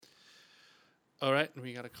All right,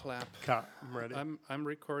 we got to clap. I'm ready. I'm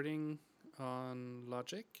recording on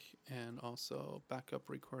Logic and also backup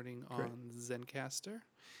recording on Zencastr.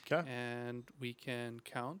 Okay. And we can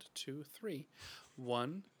count 2, 3.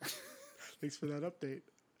 1. Thanks for that update.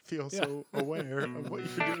 Feel so aware of what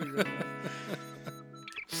you're doing right now.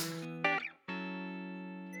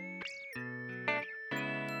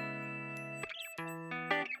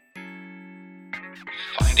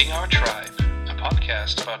 Finding Our Tribe, a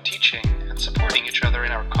podcast about teaching and supporting each other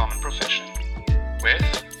in our common profession,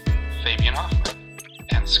 with Fabian Hoffman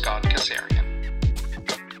and Scott Kasarian.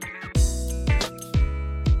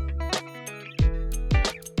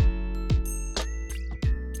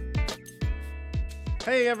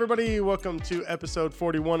 Hey everybody, welcome to episode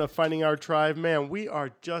 41 of Finding Our Tribe. Man, we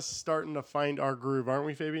are just starting to find our groove, aren't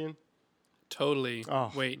we, Fabian? Totally.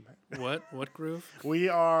 Oh, wait, what? What groove? We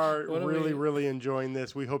are really enjoying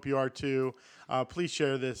this. We hope you are too. Please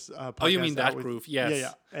share this podcast. Oh, you mean that groove? Yes.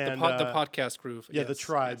 Yeah. And, the podcast groove. Yeah, yes,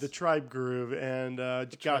 the tribe groove. And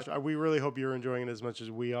we really hope you're enjoying it as much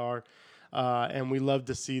as we are. And we love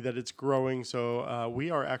to see that it's growing. So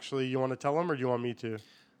we are actually, you want to tell them or do you want me to?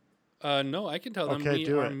 No, I can tell them we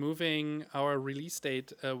are moving our release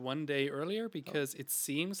date one day earlier because it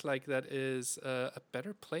seems like that is a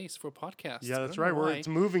better place for podcasts. Yeah, that's right. It's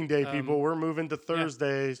moving day, people. We're moving to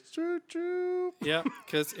Thursdays. Yeah. Choo choo. Yeah,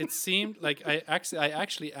 because it seemed like I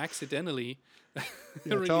actually accidentally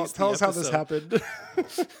tell us how this happened.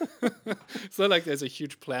 It's not like there's a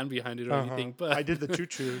huge plan behind it or anything, but I did the choo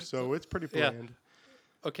choo, so it's pretty planned. Yeah.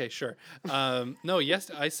 Okay, sure. No,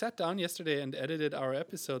 I sat down yesterday and edited our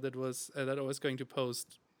episode that I was going to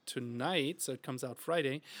post tonight, so it comes out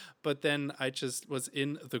Friday. But then I just was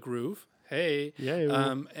in the groove. Hey,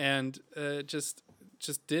 and just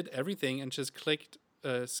did everything and just clicked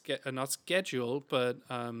not schedule, but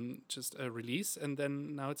just a release, and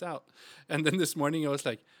then now it's out. And then this morning I was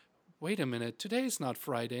like, wait a minute, today is not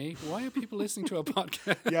Friday. Why are people listening to a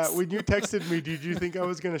podcast? Yeah, when you texted me, did you think I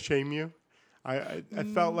was going to shame you? I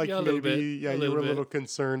felt like maybe you were a little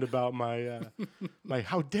concerned about my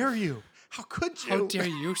how dare you? How could you? How dare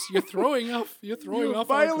you? You're throwing off. You're throwing off.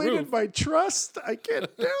 Violated my trust. I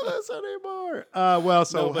can't do this anymore.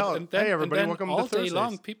 Hey everybody, welcome to Thursdays.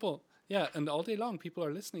 All day long people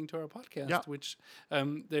are listening to our podcast, which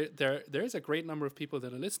there is a great number of people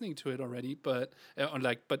that are listening to it already, but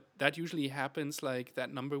that usually happens like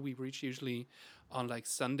that number we reach usually on like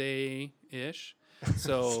Sunday-ish.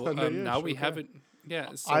 So now we have it. Yeah,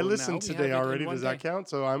 so I listened today already. Does that count?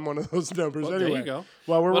 So I'm one of those numbers anyway. There you go.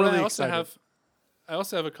 Well, we're really excited. I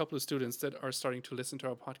also have a couple of students that are starting to listen to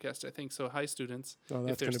our podcast, I think. So hi, students. Oh,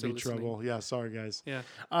 that's going to be trouble. Yeah, sorry, guys. Yeah.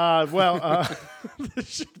 This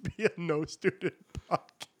should be a no-student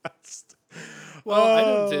podcast. Well, I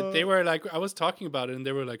don't. They were like, I was talking about it, and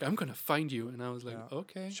they were like, "I'm gonna find you," and I was like,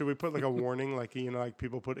 "Okay." Should we put like a warning, like like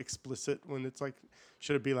people put explicit when it's like?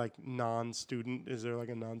 Should it be like non-student? Is there like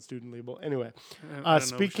a non-student label? Anyway,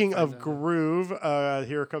 speaking of groove,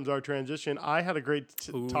 here comes our transition. I had a great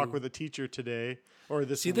talk with a teacher today, or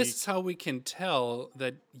this week. This is how we can tell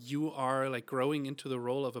that you are like growing into the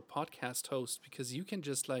role of a podcast host, because you can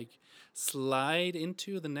just like slide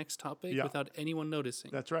into the next topic without anyone noticing.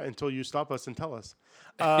 That's right, until you stop us and tell us.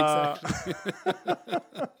 Exactly.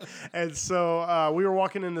 And so we were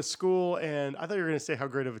walking into school, and I thought you were going to say how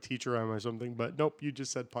great of a teacher I am or something, but nope, you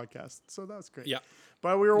just said podcast, so that's great. Yeah.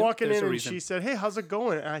 But we were walking in, and she said, "Hey, how's it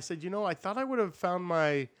going?" And I said, I thought I would have found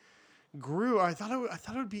my groove. I thought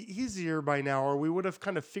it would be easier by now, or we would have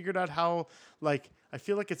kind of figured out how, like, I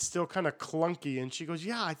feel like it's still kind of clunky. And she goes,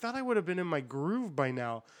 "Yeah, I thought I would have been in my groove by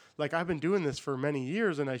now. Like, I've been doing this for many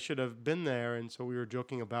years, and I should have been there." And so we were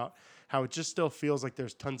joking about how it just still feels like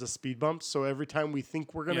there's tons of speed bumps. So every time we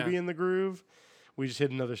think we're going to be in the groove, we just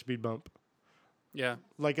hit another speed bump. Yeah.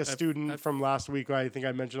 Like a student from last week, I think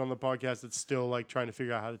I mentioned on the podcast, it's still like trying to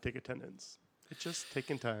figure out how to take attendance. It's just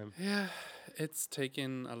taking time. Yeah, it's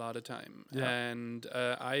taken a lot of time. Yeah. And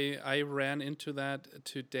I ran into that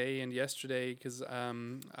today and yesterday because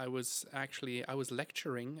I was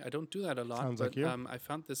lecturing. I don't do that a lot. Sounds but like you. I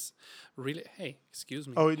found this really, hey, excuse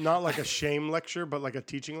me. Oh, not like a shame lecture, but like a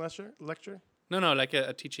teaching lecture? No, like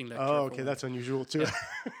a teaching lecture. Oh, okay, that's unusual too.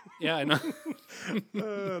 Yeah, I know.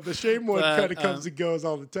 The shame one kind of comes and goes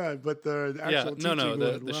all the time, but the actual teaching one,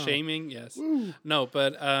 the shaming, yes. Woo. No,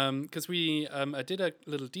 but because I did a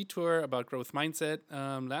little detour about growth mindset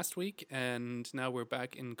last week, and now we're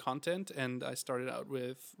back in content, and I started out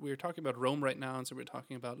we were talking about Rome right now, and so we're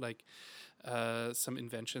talking about like some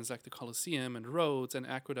inventions like the Colosseum and roads and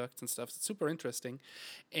aqueducts and stuff. It's super interesting,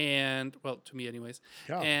 and well, to me, anyways.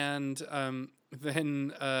 Yeah. And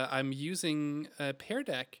then I'm using Pear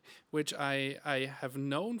Deck, which I have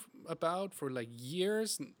known about for like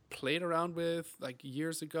years, and played around with like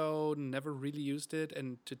years ago, never really used it,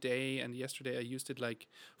 and today and yesterday I used it like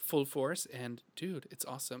full force, and dude, it's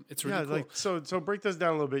awesome. It's really cool. Like so break this down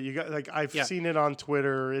a little bit. You got like I've seen it on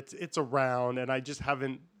Twitter. It's around, and I just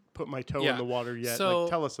haven't put my toe in the water yet. So, like,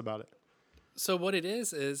 tell us about it. So what it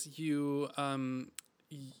is you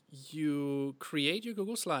you create your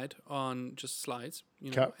Google slide on just slides,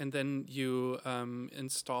 and then you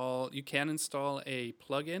install a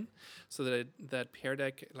plugin so that Pear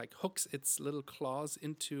Deck like hooks its little claws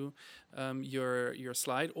into your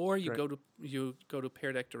slide, or you go to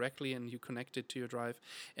Pear Deck directly and you connect it to your drive,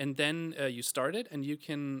 and then you start it, and you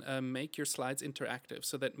can make your slides interactive.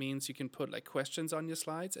 So that means you can put like questions on your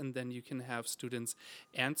slides, and then you can have students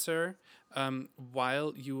answer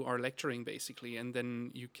while you are lecturing, basically, and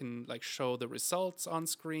then you can like show the results on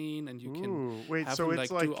screen, and you can have so them,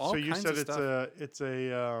 it's like do all so you kinds said of stuff. it's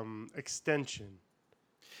a extension.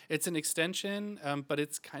 It's an extension, but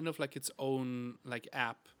it's kind of like its own like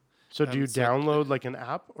app. So do you download like an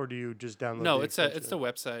app, or do you just download? No, it's the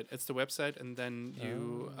website. It's the website, and then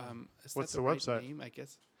you. What's the website? Name? I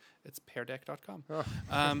guess it's peardeck.com. Oh.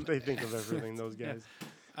 They think of everything, those guys.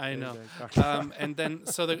 I know. And then,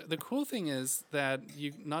 so the cool thing is that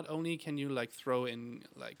you not only can you like throw in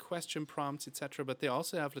like question prompts, etc., but they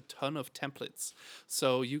also have a ton of templates.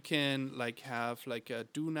 So you can like have like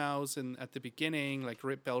do nows at the beginning, like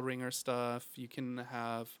bell ringer stuff. You can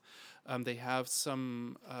have. They have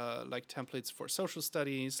some like templates for social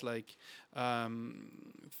studies, like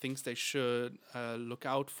things they should look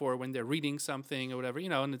out for when they're reading something or whatever,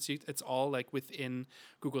 and it's all like within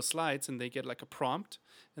Google Slides, and they get like a prompt,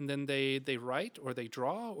 and then they write or they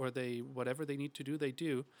draw or they whatever they need to do, they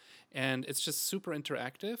do, and it's just super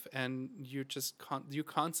interactive, and you're just you're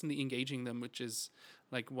constantly engaging them, which is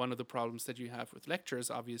like one of the problems that you have with lectures,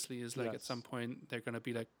 obviously, is like at some point they're going to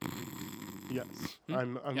be like. Yes,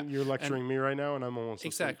 you're lecturing me right now, and I'm almost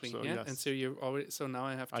exactly asleep, so yeah. Yes. And so you're already. So now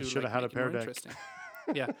I have to. I should have had a Pear Deck.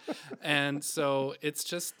 Yeah, and so it's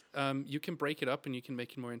just you can break it up and you can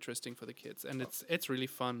make it more interesting for the kids, and it's really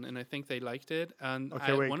fun, and I think they liked it. And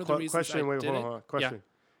one of the reasons question. Hold on. Question.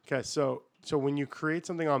 Yeah. Okay, so when you create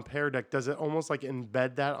something on Pear Deck, does it almost like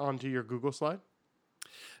embed that onto your Google slide?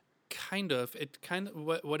 Kind of.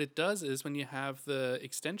 What it does is when you have the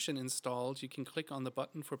extension installed, you can click on the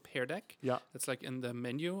button for Pear Deck. Yeah. It's like in the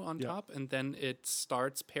menu on top, and then it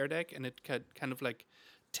starts Pear Deck, and it kind of like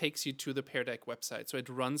takes you to the Pear Deck website. So it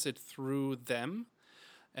runs it through them,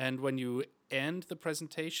 and when you end the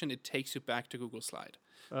presentation, it takes you back to Google Slide.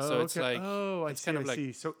 So it's like I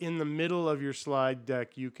see. So in the middle of your slide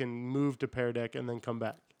deck, you can move to Pear Deck and then come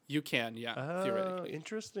back. You can, theoretically.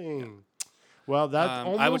 Interesting. Yeah. Well, that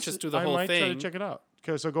I would just do the whole thing. I might try to check it out.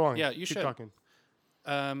 Okay, so go on. Yeah, you Keep should. talking.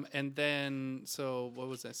 And then, so what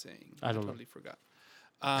was I saying? I totally forgot.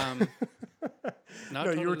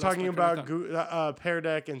 No, you were talking about Pear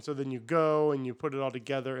Deck, and so then you go and you put it all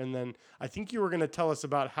together, and then I think you were going to tell us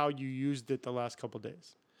about how you used it the last couple of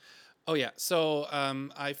days. Oh yeah, so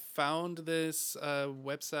I found this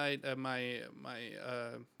website. My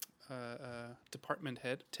department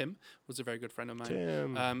head Tim was a very good friend of mine.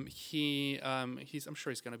 Tim. He's I'm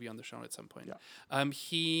sure he's going to be on the show at some point. Yeah.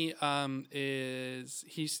 He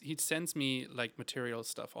sends me like material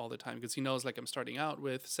stuff all the time because he knows like I'm starting out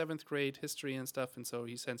with 7th grade history and stuff, and so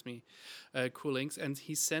he sends me cool links, and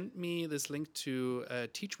he sent me this link to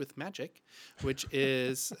Teach with Magic, which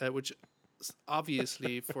is which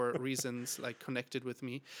obviously for reasons like connected with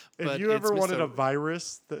me. If you ever wanted a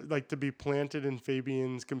virus to be planted in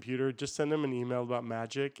Fabian's computer, just send him an email about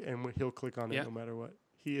magic, and he'll click on it no matter what.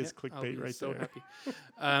 He is clickbait right so there.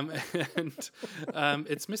 Happy. And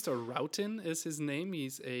it's Mr. Roughton is his name.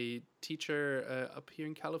 He's a teacher up here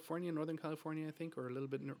in California, Northern California, I think, or a little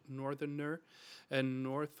bit northerner, and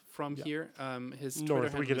north from here. His Twitter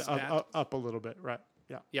north, we get it up a little bit, right?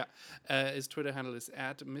 Yeah. His Twitter handle is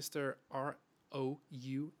at Mr. Roughton,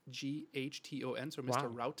 so Mr.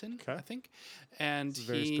 Roughton, I think. And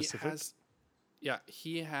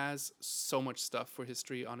he has so much stuff for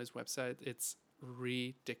history on his website. It's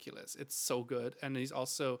ridiculous. It's so good. And he's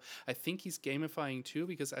also, I think he's gamifying too,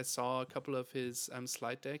 because I saw a couple of his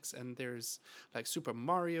slide decks, and there's like Super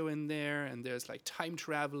Mario in there, and there's like time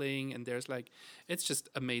traveling, and there's like, it's just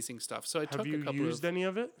amazing stuff. So I took a couple of Have you used any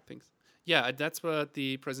of it? Things. Yeah, that's what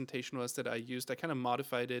the presentation was that I used. I kind of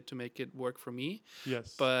modified it to make it work for me.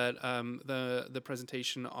 Yes. But the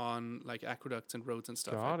presentation on like aqueducts and roads and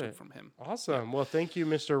stuff I took from him. Awesome. Yeah. Well, thank you,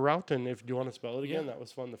 Mr. Roughton. If you want to spell it again, that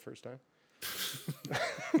was fun the first time.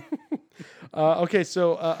 Okay,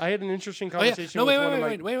 so I had an interesting conversation. Wait.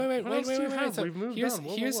 We've moved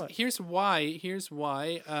on. Here's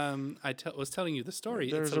why I was telling you the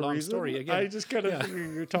story. There's it's a long reason? story again. I just kind of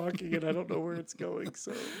figure you're talking, and I don't know where it's going.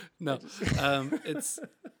 So no, it's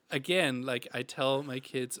again like I tell my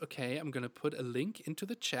kids, okay, I'm gonna put a link into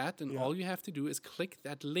the chat, and all you have to do is click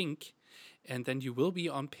that link. And then you will be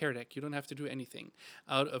on Pear Deck. You don't have to do anything.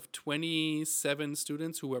 Out of 27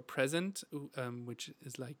 students who were present, which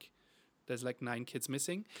is like, there's like 9 kids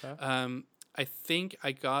missing. Okay. I think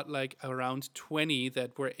I got like around 20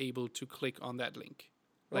 that were able to click on that link,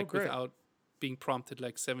 like without being prompted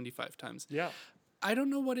like 75 times. Yeah. I don't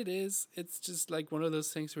know what it is. It's just like one of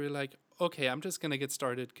those things where you're like, okay, I'm just going to get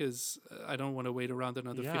started because I don't want to wait around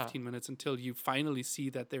another 15 minutes until you finally see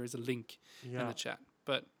that there is a link in the chat.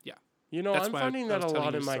 But yeah. You know, I'm finding that a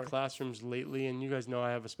lot in my classrooms lately, and you guys know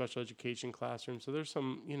I have a special education classroom, so there's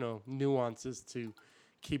some, nuances to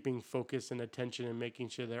keeping focus and attention and making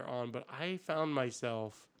sure they're on. But I found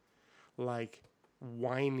myself, like,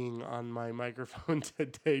 whining on my microphone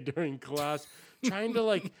today during class, trying to,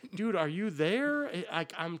 like, dude, are you there?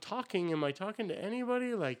 I'm talking. Am I talking to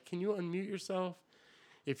anybody? Like, can you unmute yourself?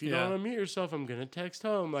 If you don't unmute yourself, I'm going to text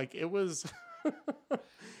home. Like, it was...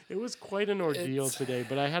 It was quite an ordeal today,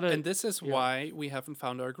 but I had and this is why we haven't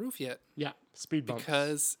found our groove yet. Yeah, speed bumps.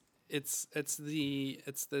 Because it's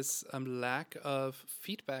this lack of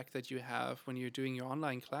feedback that you have when you're doing your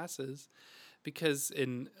online classes. Because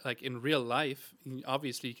in real life,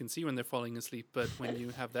 obviously you can see when they're falling asleep, but when you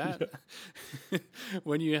have that,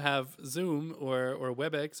 when you have Zoom or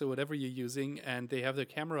WebEx or whatever you're using, and they have their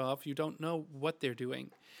camera off, you don't know what they're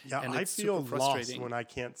doing. Yeah, and I feel lost when I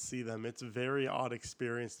can't see them. It's a very odd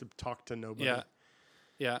experience to talk to nobody.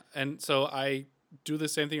 Yeah, and so I do the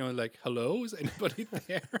same thing. I'm like, hello, is anybody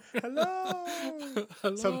there? Hello.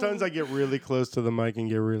 Sometimes I get really close to the mic and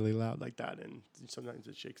get really loud like that, and sometimes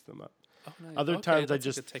it shakes them up. Oh, nice. Other times I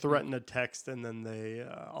just threaten a text, and then they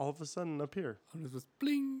all of a sudden appear. And it was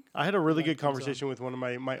bling. I had a really good conversation with one of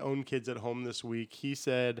my own kids at home this week. He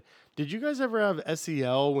said, "Did you guys ever have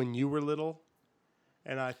SEL when you were little?"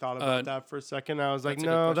 And I thought about that for a second. I was like,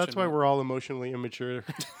 no, that's why we're all emotionally immature.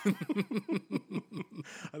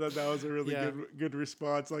 I thought that was a really good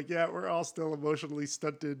response. Like, yeah, we're all still emotionally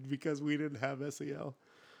stunted because we didn't have SEL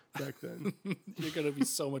back then. You're going to be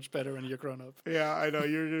so much better when you're grown up. Yeah, I know.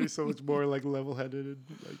 You're going to be so much more like level-headed and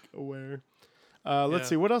like aware. Let's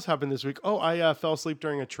see. What else happened this week? Oh, I fell asleep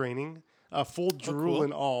during a training. Full drool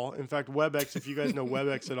and all. In fact, WebEx, if you guys know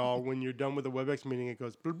WebEx at all, when you're done with a WebEx meeting, it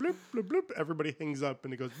goes bloop, bloop, bloop, bloop. Everybody hangs up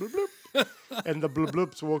and it goes bloop, bloop. And the bloop,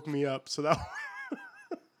 bloops woke me up. So that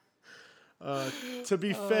to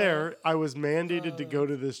be fair, I was mandated to go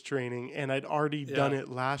to this training, and I'd already done it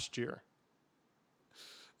last year.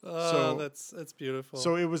 So that's beautiful.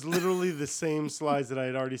 So it was literally the same slides that I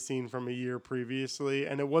had already seen from a year previously,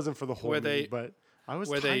 and it wasn't for the whole meeting, but I was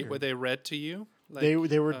tired. Were they read to you? Like,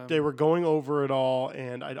 they were going over it all,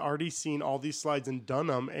 and I'd already seen all these slides and done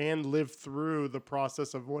them and lived through the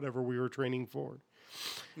process of whatever we were training for.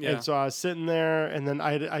 Yeah. And so I was sitting there, and then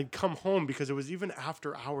I'd come home because it was even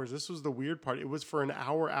after hours. This was the weird part. It was for an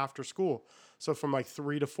hour after school. So from like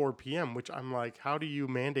 3 to 4 p.m., which I'm like, how do you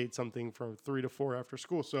mandate something from 3 to 4 after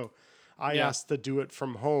school? So I asked to do it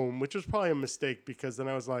from home, which was probably a mistake because then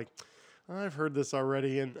I was like, I've heard this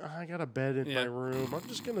already, and I got a bed in my room. I'm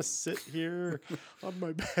just going to sit here on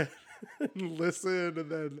my bed and listen, and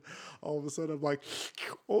then all of a sudden I'm like,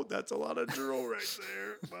 oh, that's a lot of drool right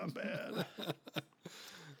there. My bad.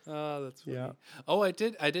 Oh, that's funny. Yeah. Oh, I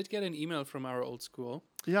did get an email from our old school.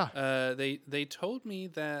 Yeah. They told me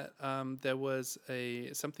that there was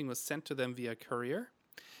something was sent to them via courier.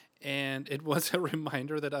 And it was a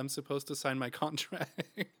reminder that I'm supposed to sign my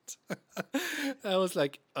contract. I was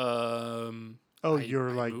like,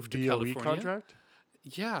 your like DOE contract?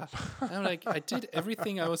 Yeah. I'm like, I did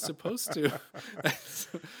everything I was supposed to.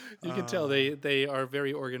 You can tell they are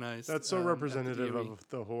very organized. That's so representative of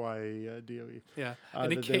the Hawaii DOE. Yeah.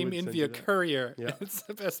 And it came in via courier. Yeah. It's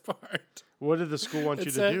the best part. What did the school want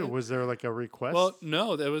you to do? Was there like a request? Well,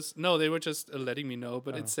 no, they were just letting me know,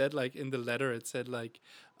 but it said like in the letter, it said like,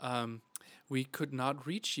 we could not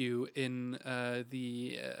reach you in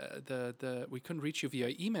we couldn't reach you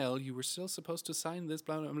via email. You were still supposed to sign this.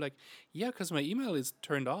 Blah, blah. I'm like, yeah, because my email is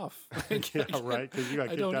turned off. Yeah, right. Because you got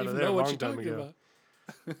kicked out of there a long time ago.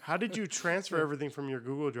 How did you transfer everything from your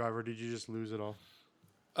Google Drive, or did you just lose it all?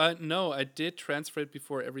 No, I did transfer it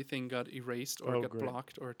before everything got erased or got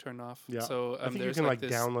blocked or turned off. Yeah. So I think you can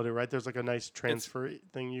download it, right? There's like a nice transfer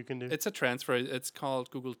thing you can do. It's a transfer. It's called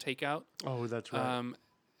Google Takeout. Oh, that's right.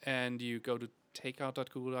 And you go to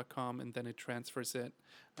takeout.google.com and then it transfers it.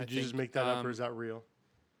 Did you just make that up or is that real?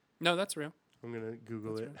 No, that's real. I'm going to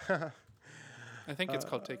Google it. I think it's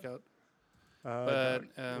called Takeout. But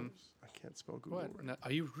I can't spell Google. What? Right. No,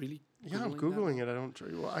 are you really? Yeah, I'm Googling it. I don't.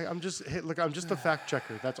 Well, I'm just I'm just a fact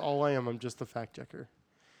checker. That's all I am. I'm just a fact checker.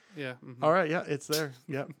 Yeah. Mm-hmm. All right. Yeah, it's there.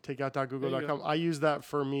 Yeah. Takeout.google.com. I use that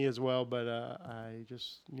for me as well, but I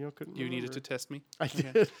just couldn't. You needed to test me. I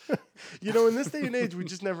did. In this day and age, we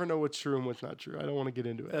just never know what's true and what's not true. I don't want to get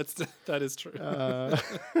into it. That is true.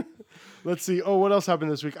 Let's see. Oh, what else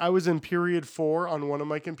happened this week? I was in period 4 on one of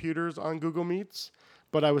my computers on Google Meets,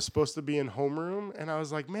 but I was supposed to be in homeroom, and I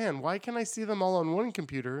was like, man, why can I see them all on one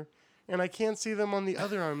computer? And I can't see them on the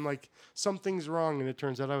other. I'm like, something's wrong. And it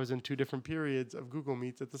turns out I was in 2 different periods of Google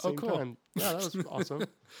Meets at the same time. Yeah, that was awesome.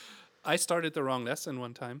 I started the wrong lesson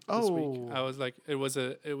one time this week. I was like, it was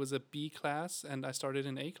a B class, and I started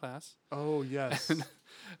in A class. Oh yes.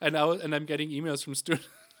 and I'm getting emails from students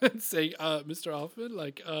saying, Mr. Hoffman,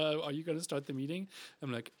 like, are you going to start the meeting?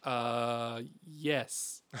 I'm like,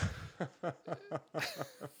 yes.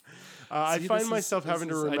 I find myself having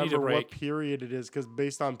to remember what period it is, because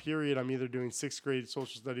based on period, I'm either doing 6th grade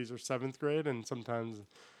social studies or 7th grade, and sometimes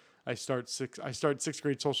I start 6th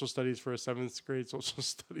grade social studies for a 7th grade social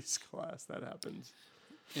studies class. That happens.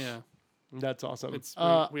 Yeah. That's awesome.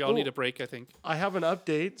 We all need a break, I think. I have an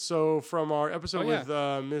update. So from our episode with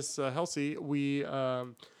Miss Halsey,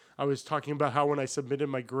 I was talking about how when I submitted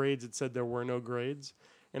my grades, it said there were no grades,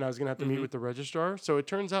 and I was going to have to meet with the registrar. So it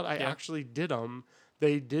turns out I actually did them.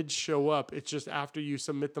 They did show up. It's just after you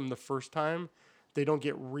submit them the first time, they don't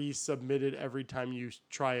get resubmitted every time you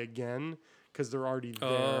try again, because they're already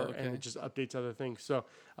there, and it just updates other things. So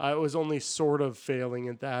I was only sort of failing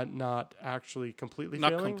at that, not actually completely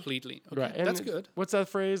failing. Not completely. Okay. Right. And that's good. What's that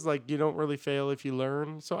phrase? Like, you don't really fail if you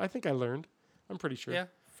learn. So I think I learned. I'm pretty sure. Yeah.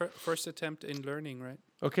 First attempt in learning, right?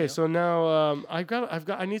 Okay. Yeah. So now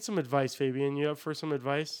I need some advice, Fabian. You up for some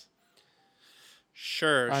advice?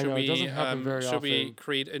 Sure. Should we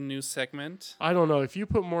create a new segment? I don't know. If you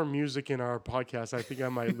put more music in our podcast, I think I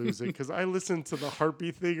might lose it, because I listened to the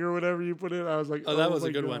heartbeat thing or whatever you put in. I was like, that was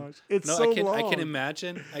a good one. It's so long.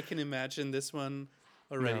 I can imagine this one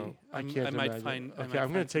already. No, I might imagine. I'm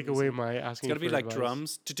going to take away my asking. It's going to be like advice.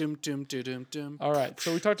 drums. Dum. All right.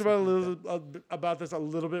 So we talked about this a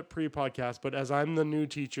little bit pre-podcast, but as I'm the new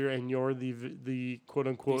teacher and you're the quote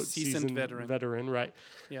unquote seasoned veteran, right?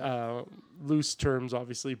 Yeah. Loose terms,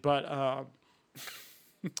 obviously, but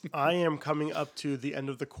I am coming up to the end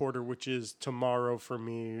of the quarter, which is tomorrow for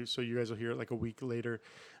me. So you guys will hear it like a week later,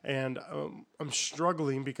 and I'm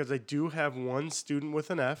struggling because I do have one student with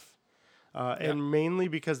an F. And mainly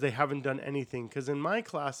because they haven't done anything. Because in my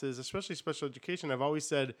classes, especially special education, I've always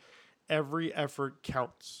said every effort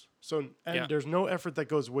counts. So there's no effort that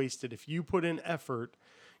goes wasted. If you put in effort,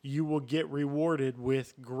 you will get rewarded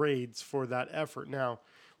with grades for that effort. Now,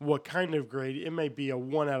 what kind of grade? It may be a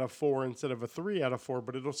 1 out of 4 instead of a 3 out of 4,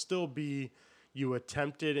 but it'll still be you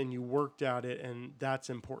attempted and you worked at it. And that's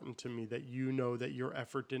important to me, that you know that your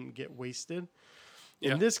effort didn't get wasted.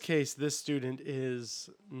 In this case, this student is,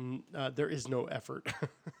 there is no effort.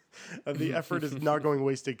 The effort is not going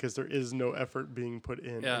wasted because there is no effort being put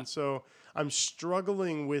in. Yeah. And so I'm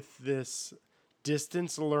struggling with this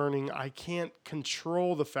distance learning. I can't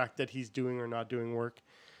control the fact that he's doing or not doing work.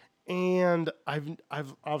 And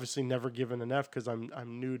I've obviously never given an F because I'm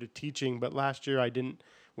new to teaching. But last year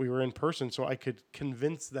we were in person, so I could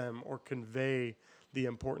convince them or convey the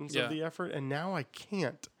importance of the effort. And now I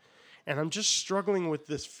can't. And I'm just struggling with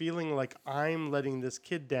this feeling like I'm letting this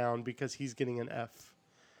kid down because he's getting an F.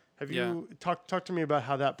 Have you talk to me about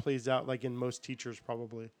how that plays out, like in most teachers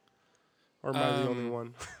probably? Or am I the only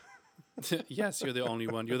one? Yes, you're the only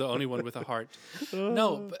one. You're the only one with a heart.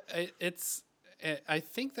 No, but I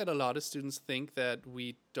think that a lot of students think that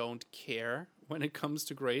we don't care when it comes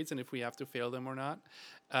to grades and if we have to fail them or not.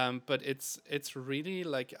 But it's really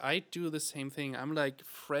like I do the same thing. I'm like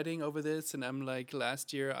fretting over this, and I'm like,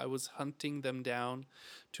 last year I was hunting them down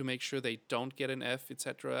to make sure they don't get an F,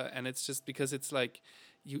 etc. And it's just because it's like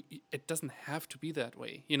it doesn't have to be that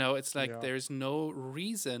way. It's like there's no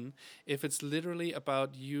reason. If it's literally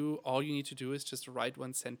about you, all you need to do is just write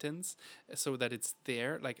one sentence so that it's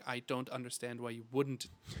there. Like, I don't understand why you wouldn't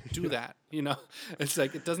do that. It's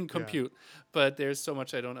like it doesn't compute. But there's so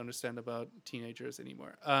much I don't understand about teenagers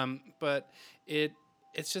anymore. But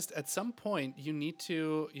it's just at some point you need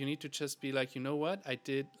to just be like, you know what, I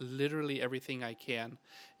did literally everything I can,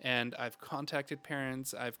 and I've contacted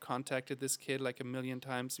parents, I've contacted this kid like a million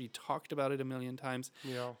times, we talked about it a million times.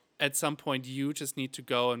 Yeah. At some point you just need to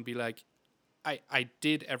go and be like, I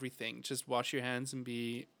did everything, just wash your hands and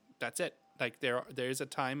be, that's it. Like there is a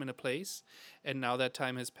time and a place, and now that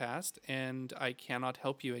time has passed and I cannot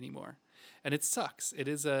help you anymore. And it sucks. It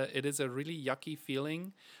is a really yucky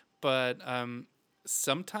feeling, but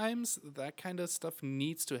sometimes that kind of stuff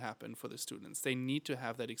needs to happen for the students. They need to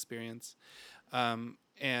have that experience.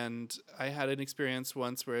 And I had an experience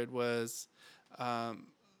once where it was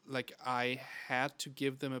like I had to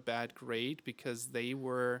give them a bad grade because they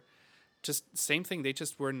were just same thing. They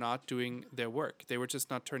just were not doing their work. They were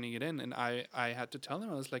just not turning it in. And I had to tell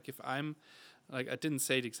them, I was like, if I'm like, I didn't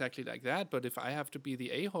say it exactly like that, but if I have to be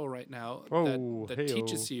the a-hole right now that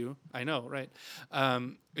teaches you, I know, right?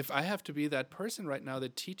 If I have to be that person right now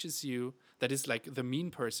that teaches you, that is like the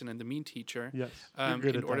mean person and the mean teacher, yes,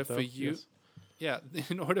 in order for you,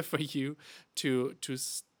 in order for you to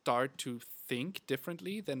start to think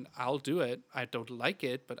differently, then I'll do it. I don't like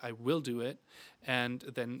it, but I will do it. And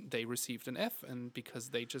then they received an F, and because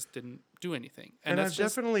they just didn't do anything. And I've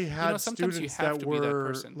definitely had students that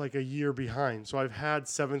were like a year behind. So I've had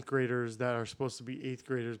 7th graders that are supposed to be 8th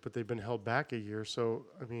graders, but they've been held back a year. So,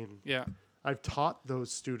 I mean, I've taught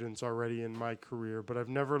those students already in my career, but I've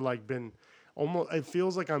never like been almost, it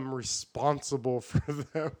feels like I'm responsible for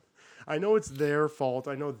them. I know it's their fault.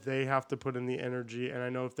 I know they have to put in the energy, and I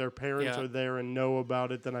know if their parents are there and know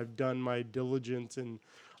about it, then I've done my diligence in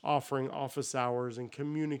offering office hours and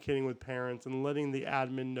communicating with parents and letting the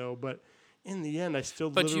admin know. But in the end, I still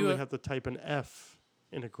literally have to type an F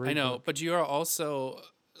in a grade I know, book. but you are also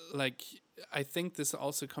like, I think this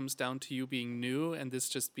also comes down to you being new and this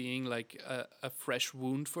just being like a fresh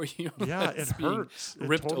wound for you. Yeah, it hurts.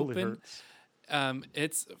 Ripped it totally open. Hurts.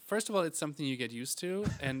 It's first of all, it's something you get used to,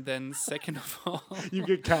 and then second of all, you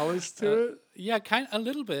get callous to it. Yeah, a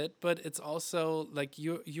little bit, but it's also like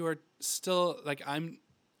you are still like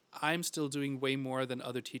I'm still doing way more than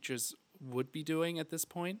other teachers would be doing at this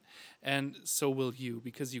point, and so will you,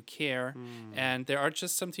 because you care. And there are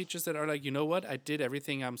just some teachers that are like, you know what, I did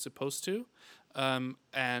everything I'm supposed to.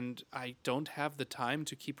 And I don't have the time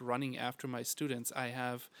to keep running after my students. I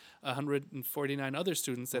have 149 other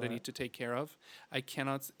students that I need to take care of. I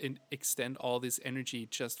cannot extend all this energy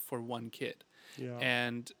just for one kid. Yeah.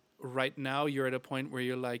 And right now you're at a point where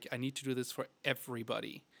you're like, I need to do this for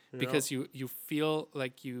everybody. Because you feel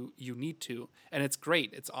like you need to. And it's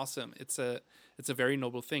great. It's awesome. It's a very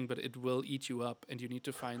noble thing, but it will eat you up, and you need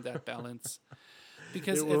to find that balance.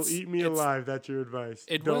 Because it will eat me alive. That's your advice.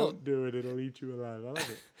 Don't do it. It'll eat you alive. I love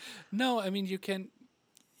it. No, I mean, you can.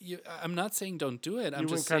 I'm not saying don't do it. I'm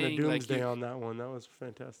just saying kind of doomsday on that one. That was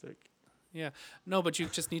fantastic. Yeah. No, but you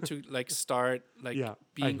just need to like start like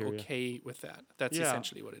being okay with that. That's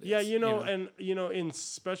essentially what it is. Yeah, and in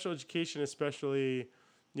special education especially,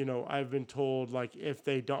 I've been told like if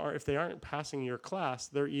they aren't passing your class,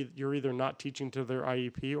 you're either not teaching to their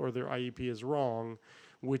IEP or their IEP is wrong.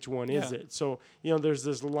 Which one is it? So, there's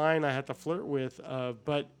this line I had to flirt with, of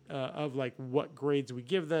like what grades we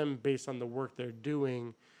give them based on the work they're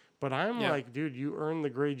doing. But I'm like, dude, you earn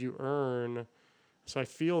the grade you earn. So I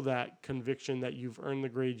feel that conviction that you've earned the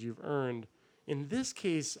grade you've earned. In this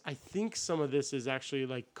case, I think some of this is actually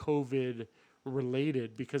like COVID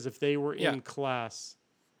related, because if they were in class,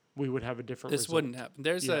 we would have a different result. Wouldn't happen.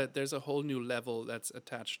 There's a whole new level that's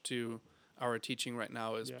attached to our teaching right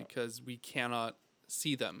now because we cannot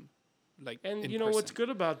see them and what's good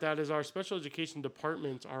about that is our special education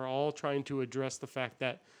departments are all trying to address the fact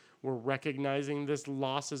that we're recognizing this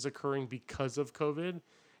loss is occurring because of COVID,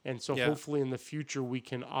 and so hopefully in the future we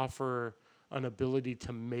can offer an ability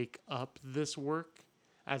to make up this work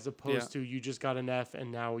as opposed to you just got an F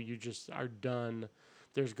and now you just are done.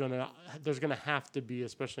 There's gonna have to be,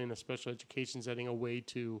 especially in a special education setting, a way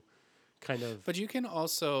to kind of. But you can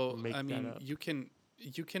also,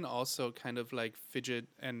 you can also kind of like fidget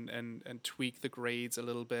and tweak the grades a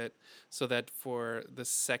little bit so that for the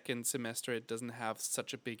second semester it doesn't have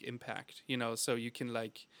such a big impact, so you can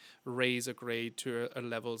like raise a grade to a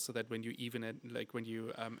level so that when you even it, like when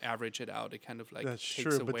you average it out, it kind of like that's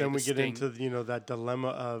takes true. away but then we sting. get into that dilemma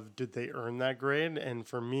of did they earn that grade, and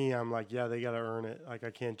for me I'm like, they got to earn it. Like I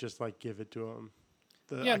can't just like give it to them.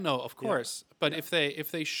 No, of course. But if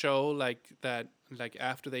they show like that, like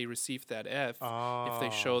after they received that F, if they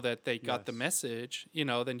show that they got the message,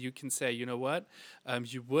 then you can say, you know what,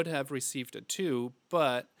 you would have received a 2,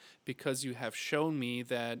 but because you have shown me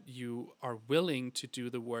that you are willing to do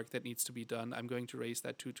the work that needs to be done, I'm going to raise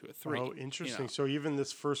that 2 to a 3. Oh, interesting. So even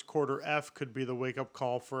this first quarter F could be the wake up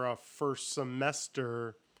call for a first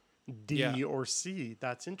semester D or C.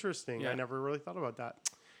 That's interesting. I never really thought about that.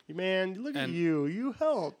 Man, look at you. You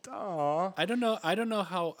helped. Aw. I don't know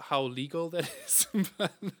how legal that is,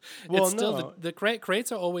 but it's still the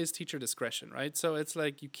grades are always teacher discretion, right? So it's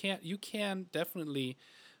like you can definitely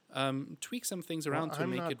tweak some things around to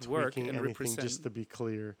make it work and represent. Just to be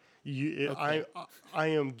clear, I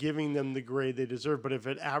am giving them the grade they deserve, but if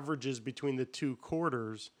it averages between the 2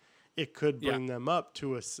 quarters, it could bring them up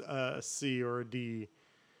to a C or a D.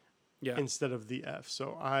 Instead of the F.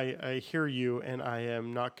 So I hear you, and I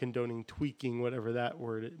am not condoning tweaking, whatever that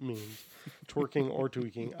word it means. Twerking or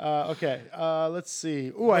tweaking. Okay, let's see.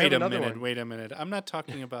 Ooh, wait a minute. I'm not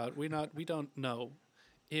talking about, we don't know.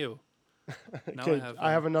 Ew. Okay,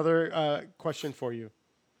 I have another question for you.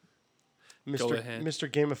 Go ahead. Mr.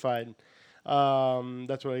 Gamified.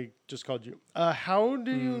 That's what I just called you. How do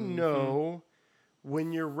you know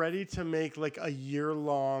when you're ready to make like a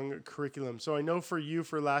year-long curriculum? So I know for you,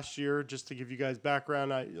 for last year, just to give you guys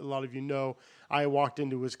background, a lot of you know, I walked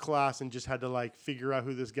into his class and just had to like figure out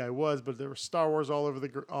who this guy was, but there was Star Wars all over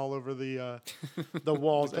the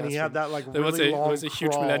walls, and he had that like there really long. There was a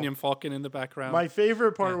huge Millennium Falcon in the background. My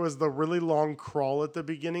favorite part was the really long crawl at the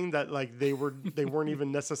beginning that like they weren't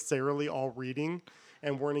even necessarily all reading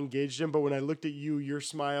and weren't engaged in, but when I looked at you, your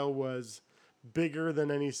smile was bigger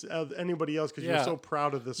than anybody else because you're so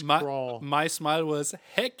proud of this crawl. My smile was,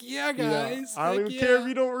 heck yeah, guys. I don't even care if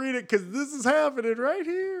you don't read it because this is happening right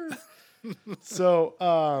here. So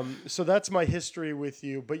that's my history with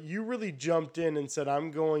you. But you really jumped in and said,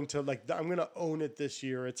 I'm going to own it this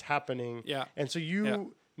year. It's happening. Yeah. And so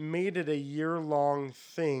you made it a year-long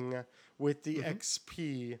thing with the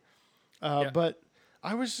XP. But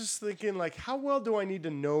I was just thinking, like, how well do I need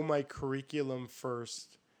to know my curriculum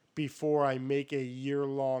first before I make a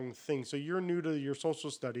year-long thing? So you're new to your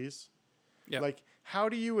social studies. Yep. Like, how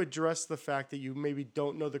do you address the fact that you maybe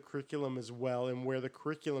don't know the curriculum as well and where the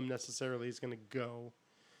curriculum necessarily is going to go,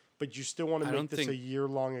 but you still want to make this a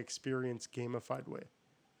year-long experience gamified way?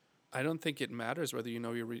 I don't think it matters whether you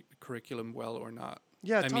know your curriculum well or not.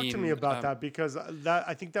 Yeah, talk to me about that, because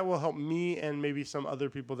I think that will help me and maybe some other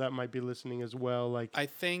people that might be listening as well. Like, I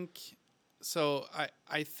think since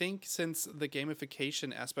the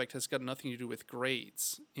gamification aspect has got nothing to do with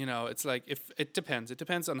grades, it's like it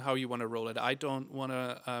depends on how you want to roll it. I don't want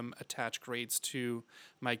to attach grades to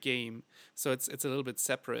my game, so it's a little bit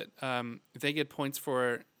separate. They get points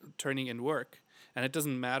for turning in work, and it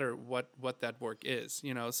doesn't matter what that work is,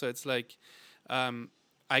 so it's like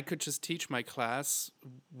I could just teach my class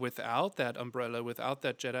without that umbrella, without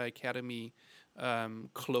that Jedi Academy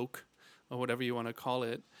cloak, or whatever you want to call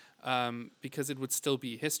it, because it would still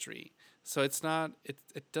be history. So it's not,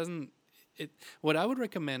 it doesn't, what I would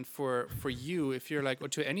recommend for you, if you're like, or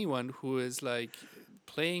to anyone who is like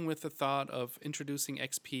playing with the thought of introducing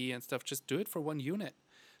XP and stuff, just do it for one unit.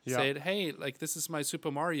 Yeah. Say, hey, like, this is my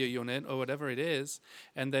Super Mario unit or whatever it is,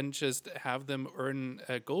 and then just have them earn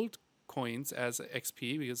gold coins as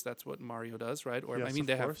XP, because that's what Mario does, right? Or yes,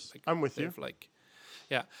 they have, like, I'm with you. Like,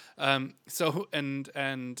 yeah. So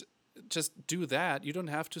and just do that. You don't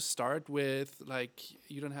have to start with, like,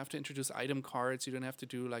 you don't have to introduce item cards. You don't have to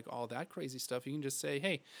do like all that crazy stuff. You can just say,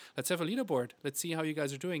 hey, let's have a leaderboard. Let's see how you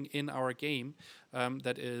guys are doing in our game.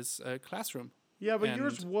 That is a Classroom. Yeah, but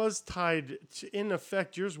yours was tied to, in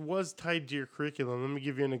effect, yours was tied to your curriculum. Let me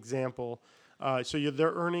give you an example. So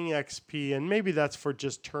they're earning XP, and maybe that's for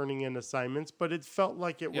just turning in assignments, but it felt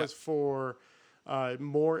like it was for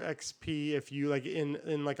more XP if you, like,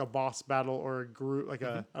 in like a boss battle or a group, like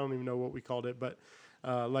I don't even know what we called it, but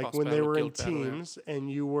like boss when they were in teams and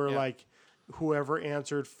you were like, whoever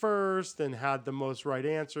answered first and had the most right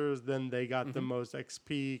answers, then they got the most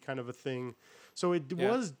XP, kind of a thing. So it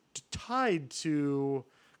was tied to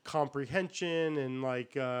comprehension and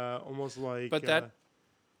like almost like. But that.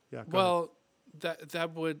 Well,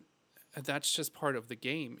 that's just part of the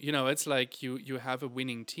game. It's like you have a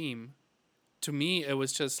winning team. To me, it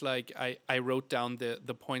was just like I wrote down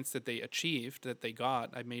the points that they achieved, that they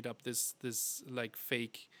got. I made up this like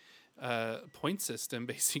fake point system,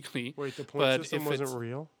 basically. Wait, the point system wasn't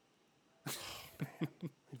real? Oh, man.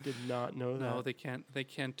 I did not know that. No, they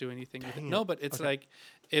can't do anything with it. No, but it's like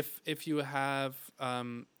if you have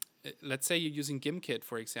let's say you're using Gimkit,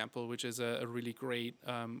 for example, which is a really great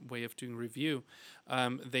way of doing review.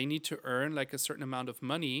 They need to earn like a certain amount of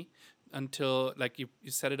money until like you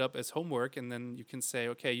set it up as homework, and then you can say,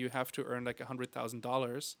 okay, you have to earn like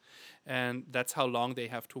 $100,000, and that's how long they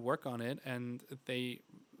have to work on it. And they,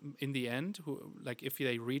 in the end, like if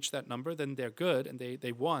they reach that number, then they're good and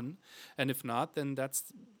they won. And if not, then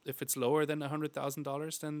if it's lower than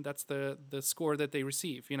 $100,000, then that's the score that they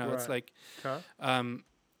receive. You know, Right. it's like, Okay.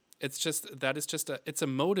 it's a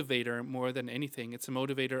motivator more than anything. It's a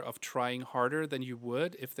motivator of trying harder than you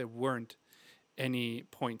would if there weren't any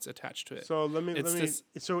points attached to it. So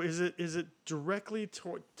so is it directly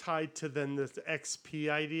tied to then this XP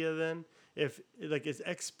idea then? If like is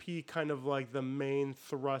XP kind of like the main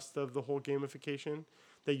thrust of the whole gamification,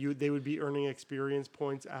 that they would be earning experience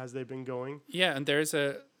points as they've been going? Yeah, and there's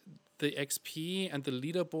the XP and the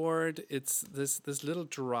leaderboard. It's this little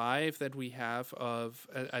drive that we have of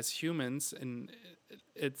as humans, and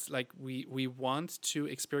it's like we want to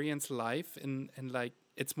experience life and like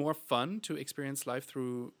it's more fun to experience life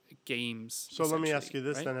through games. So let me ask you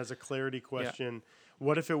this then as a clarity question. Yeah.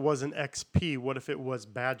 What if it wasn't XP? What if it was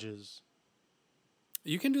badges?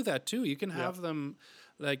 You can do that too. You can have them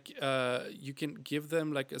like you can give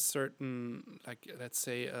them like a certain, like let's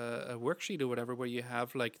say a worksheet or whatever, where you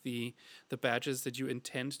have like the badges that you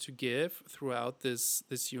intend to give throughout this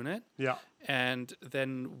unit. Yeah. And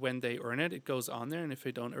then when they earn it, it goes on there, and if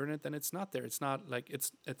they don't earn it, then it's not there. It's not like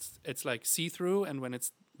it's like see through, and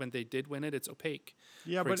when they did win it, it's opaque.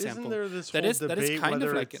 Yeah, but example. Isn't there this whole debate that is kind whether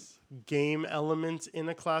of like it's game elements in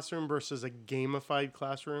a classroom versus a gamified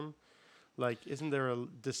classroom? Like, isn't there a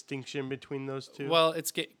distinction between those two? Well,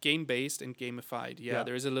 it's game-based and gamified. Yeah,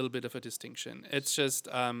 there is a little bit of a distinction. It's just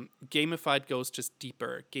gamified goes just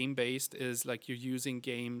deeper. Game-based is like you're using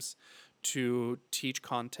games to teach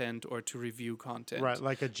content or to review content. Right,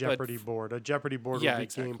 like a Jeopardy board. A Jeopardy board would be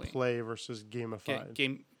gameplay versus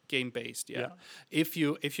gamified. Game-based, yeah. If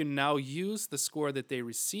you now use the score that they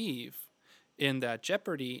receive in that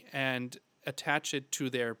Jeopardy and attach it to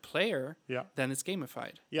their player, then it's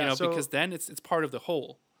gamified. Yeah, because then it's part of the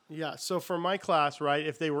whole. Yeah, so for my class, right,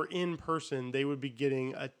 if they were in person, they would be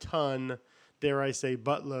getting a ton, dare I say,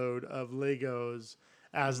 buttload of Legos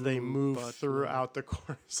as they move throughout the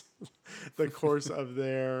course of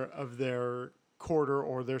their quarter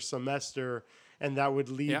or their semester, and that would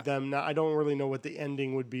lead them. Now, I don't really know what the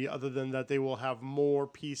ending would be, other than that they will have more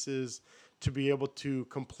pieces to be able to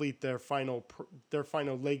complete their final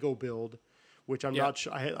Lego build, which I'm not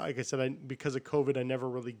sure. Like I said, because of COVID, I never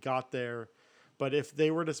really got there. But if they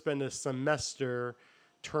were to spend a semester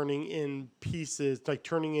turning in pieces, like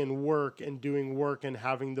turning in work and doing work and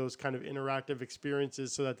having those kind of interactive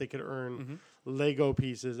experiences so that they could earn Lego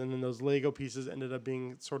pieces, and then those Lego pieces ended up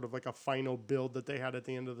being sort of like a final build that they had at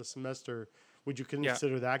the end of the semester, would you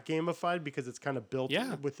consider that gamified because it's kind of built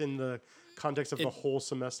within the context of the whole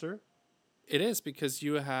semester? It is, because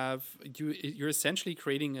you're essentially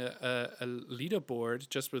creating a leaderboard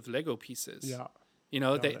just with Lego pieces. Yeah. You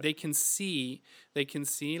know, they can see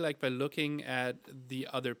like by looking at the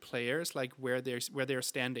other players, like where they're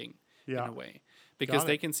standing in a way, because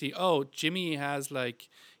they can see, oh, Jimmy has like,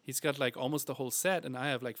 he's got like almost the whole set, and I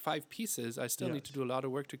have like 5 pieces. I still need to do a lot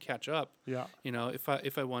of work to catch up. Yeah. You know,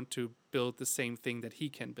 if I want to build the same thing that he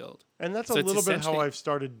can build. And that's a little bit how I've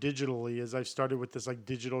started digitally, is I've started with this like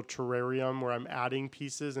digital terrarium where I'm adding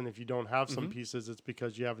pieces, and if you don't have some pieces, it's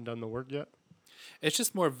because you haven't done the work yet. It's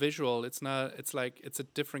just more visual. It's a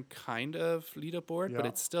different kind of leaderboard, but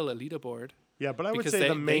it's still a leaderboard. Yeah, but I would say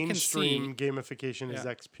the mainstream gamification is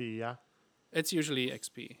XP, yeah? It's usually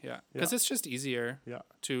XP, because it's just easier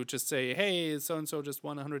to just say, hey, so-and-so just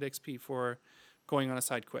won 100 XP for going on a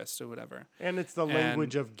side quest or whatever. And it's the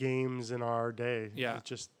language of games in our day. Yeah. It's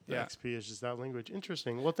just the XP is just that language.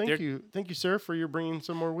 Interesting. Well, thank you, sir, for your bringing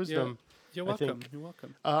some more wisdom. You're welcome. You're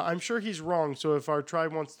welcome. I'm sure he's wrong. So if our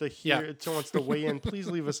tribe wants to wants to weigh in, please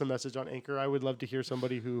leave us a message on Anchor. I would love to hear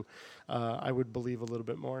somebody who I would believe a little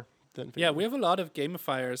bit more. We have a lot of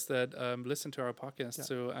gamifiers that listen to our podcast,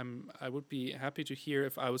 so I would be happy to hear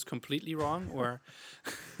if I was completely wrong or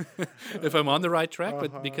if I'm on the right track.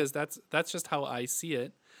 But because that's just how I see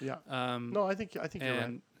it. Yeah. No, I think you're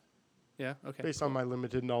right. Yeah. Okay. Based on my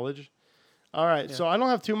limited knowledge. All right. So I don't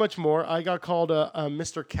have too much more. I got called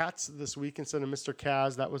Mr. Katz this week instead of Mr.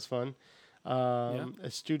 Kaz. That was fun. A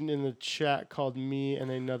student in the chat called me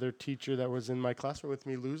and another teacher that was in my classroom with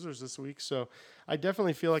me losers this week. So I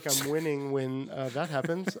definitely feel like I'm winning when that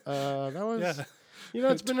happens. That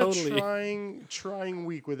It's been a trying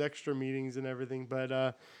week with extra meetings and everything, but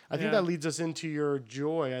I think that leads us into your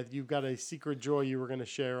joy. You've got a secret joy you were going to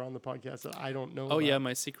share on the podcast that I don't know about. Yeah,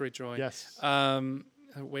 my secret joy. Yes.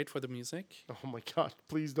 Wait for the music. Oh my God,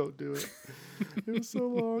 please don't do it. It was so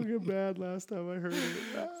long and bad last time I heard it.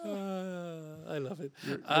 I love it.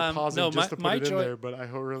 You're pausing just to put it in there, but I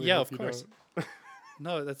really hope you don't.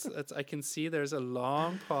 No, that's. I can see there's a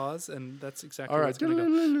long pause, and that's exactly all where right. it's going to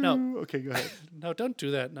go. No, okay, go ahead. No, don't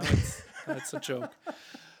do that. No, it's a joke.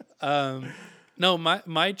 No,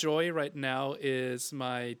 my joy right now is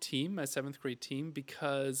my team, my 7th grade team,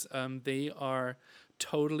 because they are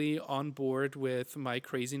totally on board with my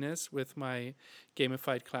craziness, with my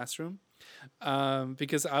gamified classroom.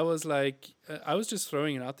 Because I was like, I was just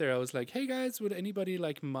throwing it out there. I was like, hey guys, would anybody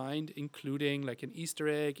like mind including like an Easter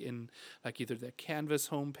egg in like either their Canvas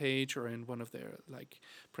homepage or in one of their like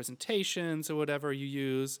presentations or whatever you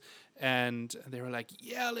use? And they were like,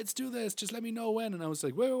 yeah, let's do this. Just let me know when. And I was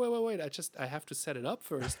like, wait. I have to set it up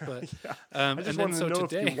first. But I just wanted to know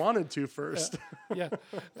if you wanted to first. Yeah.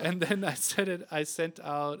 And then I sent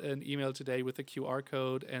out an email today with a QR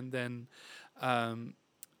code, and then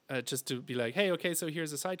just to be like, hey, okay, so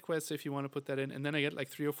here's a side quest if you want to put that in. And then I get like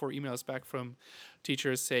 3 or 4 emails back from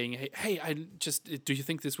teachers saying, hey, do you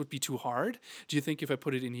think this would be too hard? Do you think if I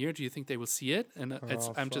put it in here, do you think they will see it? And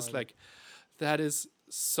I'm just like, that is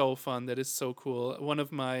so fun. That is so cool. One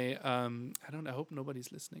of my, I hope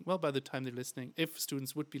nobody's listening. Well, by the time they're listening, if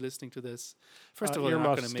students would be listening to this, first of all, they're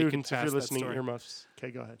not going to make it past if you're listening, that story. Earmuffs.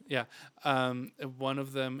 Okay, go ahead. Yeah. One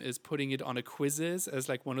of them is putting it on a quizzes as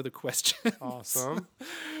like one of the questions. Awesome.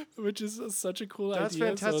 Which is such a cool idea. That's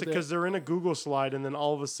fantastic, because they're in a Google slide, and then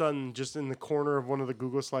all of a sudden, just in the corner of one of the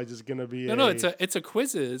Google slides is going to be it's a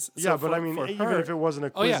quizzes. Yeah, so but I mean, even if it wasn't a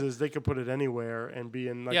quizzes, they could put it anywhere and be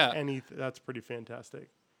in like any. That's pretty fantastic.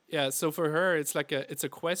 Yeah, so for her, it's a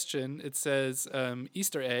question. It says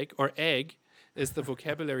Easter egg or egg is the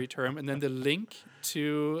vocabulary term, and then the link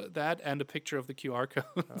to that and a picture of the QR code.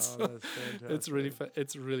 Oh, that's fantastic.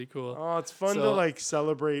 It's really cool. Oh, it's fun to like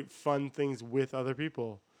celebrate fun things with other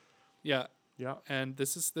people. Yeah. Yeah. And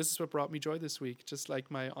this is what brought me joy this week, just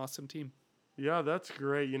like my awesome team. Yeah, that's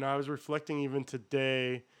great. I was reflecting even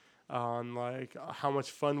today on like how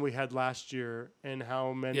much fun we had last year, and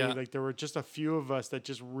how many like there were just a few of us that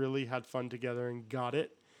just really had fun together and got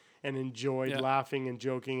it and enjoyed laughing and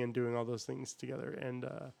joking and doing all those things together.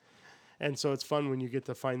 And so it's fun when you get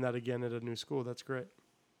to find that again at a new school. That's great.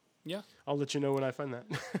 Yeah. I'll let you know when I find that.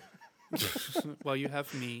 Well, you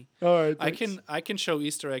have me. All right. Thanks. I can show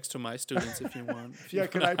Easter eggs to my students if you want.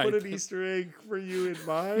 Can I put an Easter egg for you in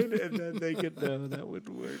mine, and then they could? No, that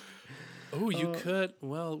wouldn't work. Oh, you could.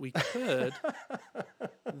 Well, we could.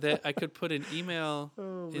 I could put an email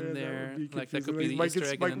in there. That could be the Easter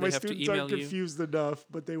egg, and then they have to email you. My students aren't confused enough,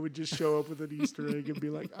 but they would just show up with an Easter egg and be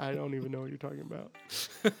like, I don't even know what you're talking about.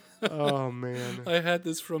 Oh, man. I had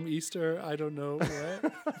this from Easter. I don't know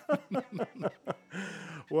what.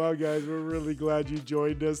 Well, guys, we're really glad you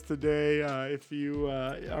joined us today. If you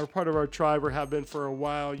are part of our tribe or have been for a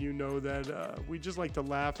while, you know that we just like to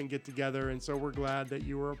laugh and get together. And so we're glad that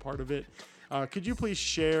you were a part of it. Could you please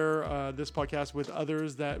share this podcast with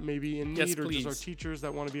others that may be in need, or just our teachers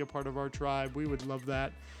that want to be a part of our tribe? We would love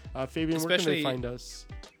that. Fabian, where can they find us?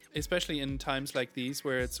 Especially in times like these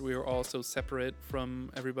where we're all so separate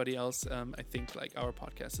from everybody else, I think like our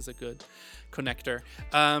podcast is a good connector.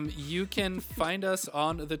 You can find us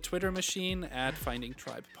on the Twitter machine at Finding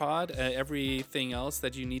Tribe Pod. Everything else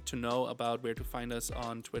that you need to know about where to find us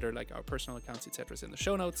on Twitter, like our personal accounts, etc., is in the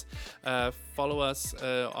show notes. Follow us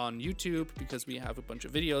on YouTube, because we have a bunch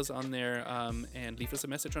of videos on there, and leave us a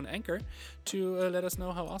message on Anchor to let us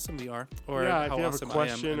know how awesome we are, or how if you have awesome a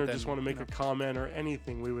question or then, just want to make a comment or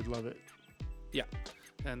anything, we would love it. Yeah,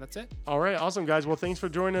 and that's it. All right, awesome, guys. Well, thanks for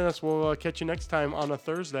joining us. We'll catch you next time on a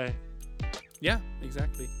Thursday. Yeah,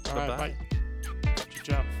 exactly. All right, bye.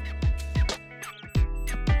 Ciao.